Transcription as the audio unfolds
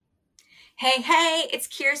Hey, hey, it's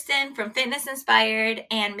Kirsten from Fitness Inspired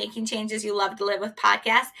and Making Changes You Love to Live with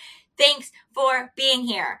podcast. Thanks for being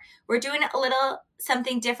here. We're doing a little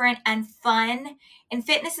something different and fun. In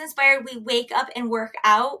Fitness Inspired, we wake up and work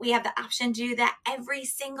out. We have the option to do that every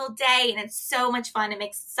single day, and it's so much fun. It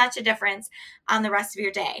makes such a difference on the rest of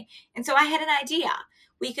your day. And so I had an idea.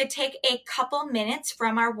 We could take a couple minutes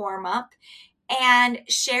from our warm up and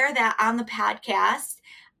share that on the podcast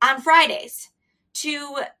on Fridays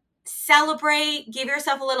to celebrate, give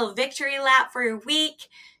yourself a little victory lap for your week,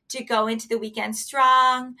 to go into the weekend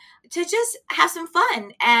strong, to just have some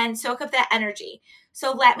fun and soak up that energy.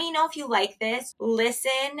 So let me know if you like this.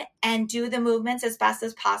 Listen and do the movements as best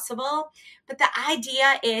as possible. But the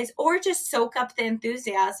idea is, or just soak up the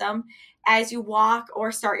enthusiasm as you walk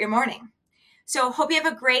or start your morning. So hope you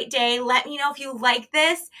have a great day. Let me know if you like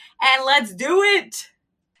this, and let's do it.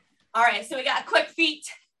 All right, so we got quick feet.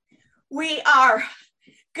 We are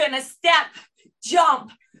gonna step,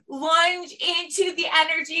 jump, lunge into the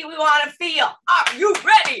energy we want to feel. Are you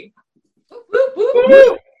ready? Woo, woo, woo,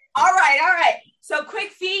 woo. All right. So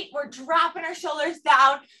quick feet, we're dropping our shoulders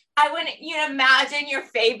down. I want you to imagine your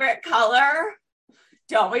favorite color.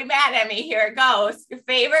 Don't be mad at me. Here it goes. Your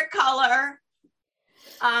favorite color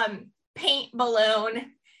paint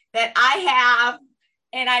balloon that I have,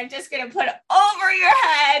 and I'm just gonna put it over your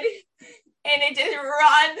head, and it just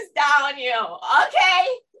runs down you. Okay,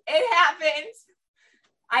 it happens.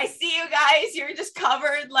 I see you guys. You're just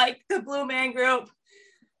covered like the Blue Man Group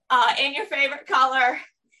in your favorite color,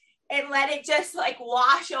 and let it just like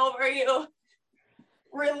wash over you.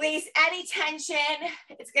 Release any tension.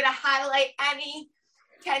 It's gonna highlight any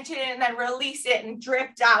tension and then release it and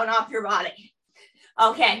drip down off your body.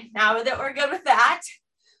 Okay, now that we're good with that,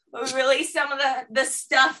 we'll release some of the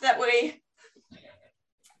stuff that we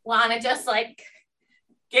want to just like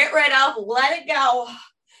get rid of, let it go.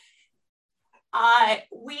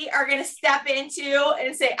 We are going to step into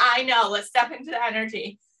and say, I know. Let's step into the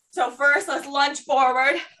energy. So first, let's lunge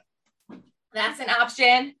forward. That's an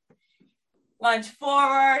option. Lunge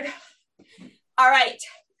forward. All right.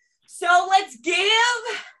 So let's give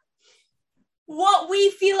what we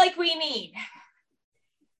feel like we need.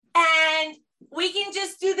 And we can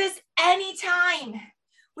just do this anytime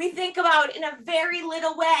we think about it in a very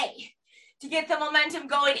little way to get the momentum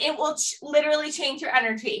going. It will literally change your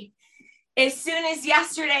energy. As soon as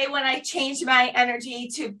yesterday when I changed my energy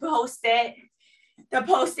to Post-it, the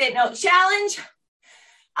Post-it note challenge,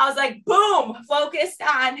 I was like, boom, focused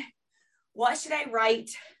on what should I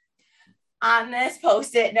write on this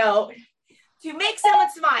Post-it note to make someone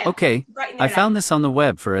smile. Okay, I found this on the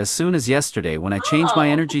web for as soon as yesterday when I changed my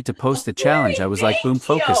energy to Post-it challenge. I was like, boom,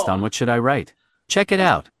 focused on what should I write. Check it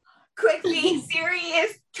out. Quick feet, Siri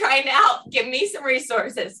is trying to help give me some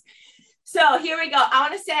resources. So here we go.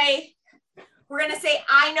 We're going to say,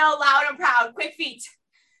 I know, loud and proud. Quick feet.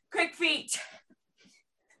 Quick feet.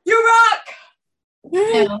 You rock.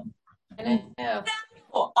 No.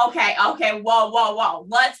 Okay. Whoa.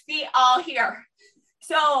 Let's be all here.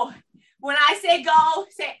 So when I say go,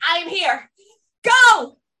 say, I'm here.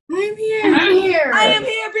 Go. I'm here. I am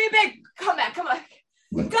here. Be big. Come back.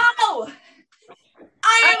 Go.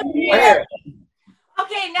 I am here.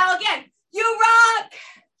 Okay, now again. You rock.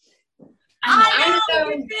 I know.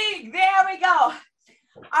 Be big. There we go. All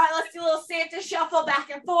right, let's do a little Santa shuffle back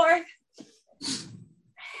and forth.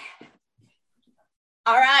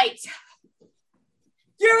 All right.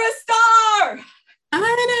 You're a star.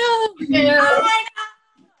 I know. I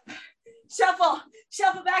know.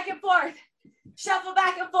 Shuffle back and forth. Shuffle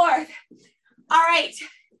back and forth. All right.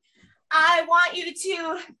 I want you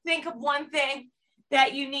to think of one thing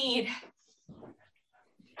that you need,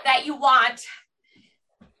 that you want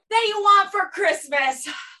for Christmas.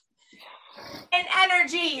 An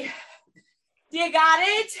energy. Do you got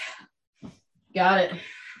it? Got it.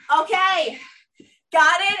 Okay.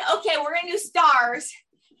 Got it? Okay, we're going to do stars.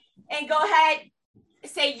 And go ahead,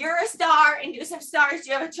 say you're a star and do some stars.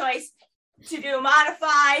 You have a choice to do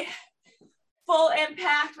modified, full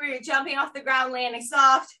impact where you're jumping off the ground, landing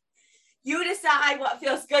soft. You decide what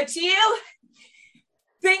feels good to you.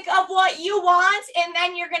 Think of what you want, and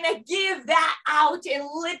then you're going to give that out in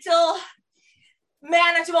little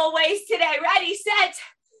manageable ways today. Ready, set,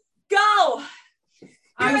 go.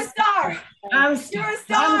 You're a star. You're a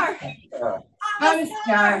star. I'm a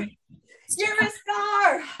star. You're a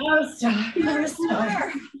star. I'm a star. I'm a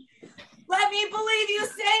star. Let me believe you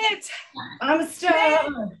say it. I'm a star.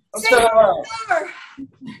 Say you're a star.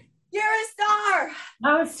 You're a star.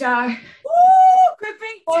 I'm a star. Woo! Quick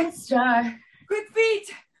feet. I'm a star. Quick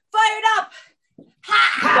feet. Fired up. Ha!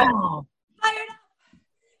 Ha! Fired up.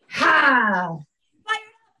 Ha!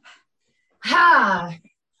 Fired up.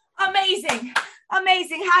 Yeah. Amazing.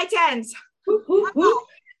 Amazing. High tens. Woo, woo, woo.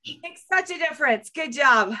 Makes such a difference. Good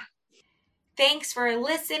job. Thanks for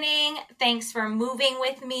listening. Thanks for moving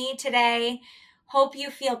with me today. Hope you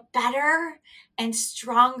feel better and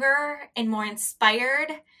stronger and more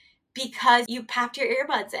inspired because you popped your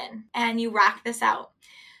earbuds in and you rocked this out.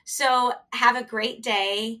 So have a great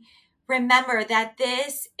day. Remember that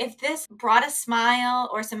if this brought a smile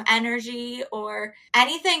or some energy or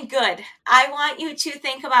anything good, I want you to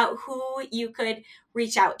think about who you could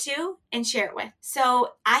reach out to and share it with.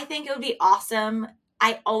 So I think it would be awesome.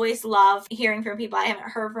 I always love hearing from people I haven't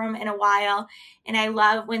heard from in a while. And I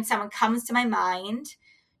love when someone comes to my mind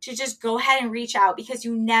to just go ahead and reach out, because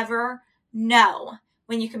you never know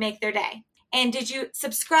when you can make their day. And did you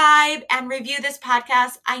subscribe and review this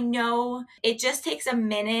podcast? I know it just takes a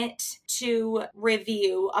minute to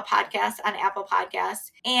review a podcast on Apple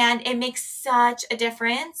Podcasts, and it makes such a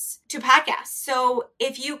difference to podcasts. So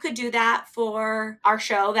if you could do that for our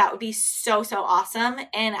show, that would be so, so awesome.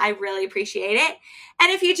 And I really appreciate it.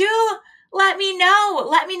 And if you do, let me know.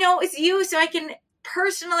 Let me know it was you so I can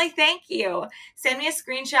personally thank you. Send me a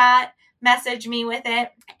screenshot, message me with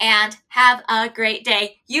it, and have a great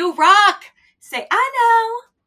day. You rock! Say, I know.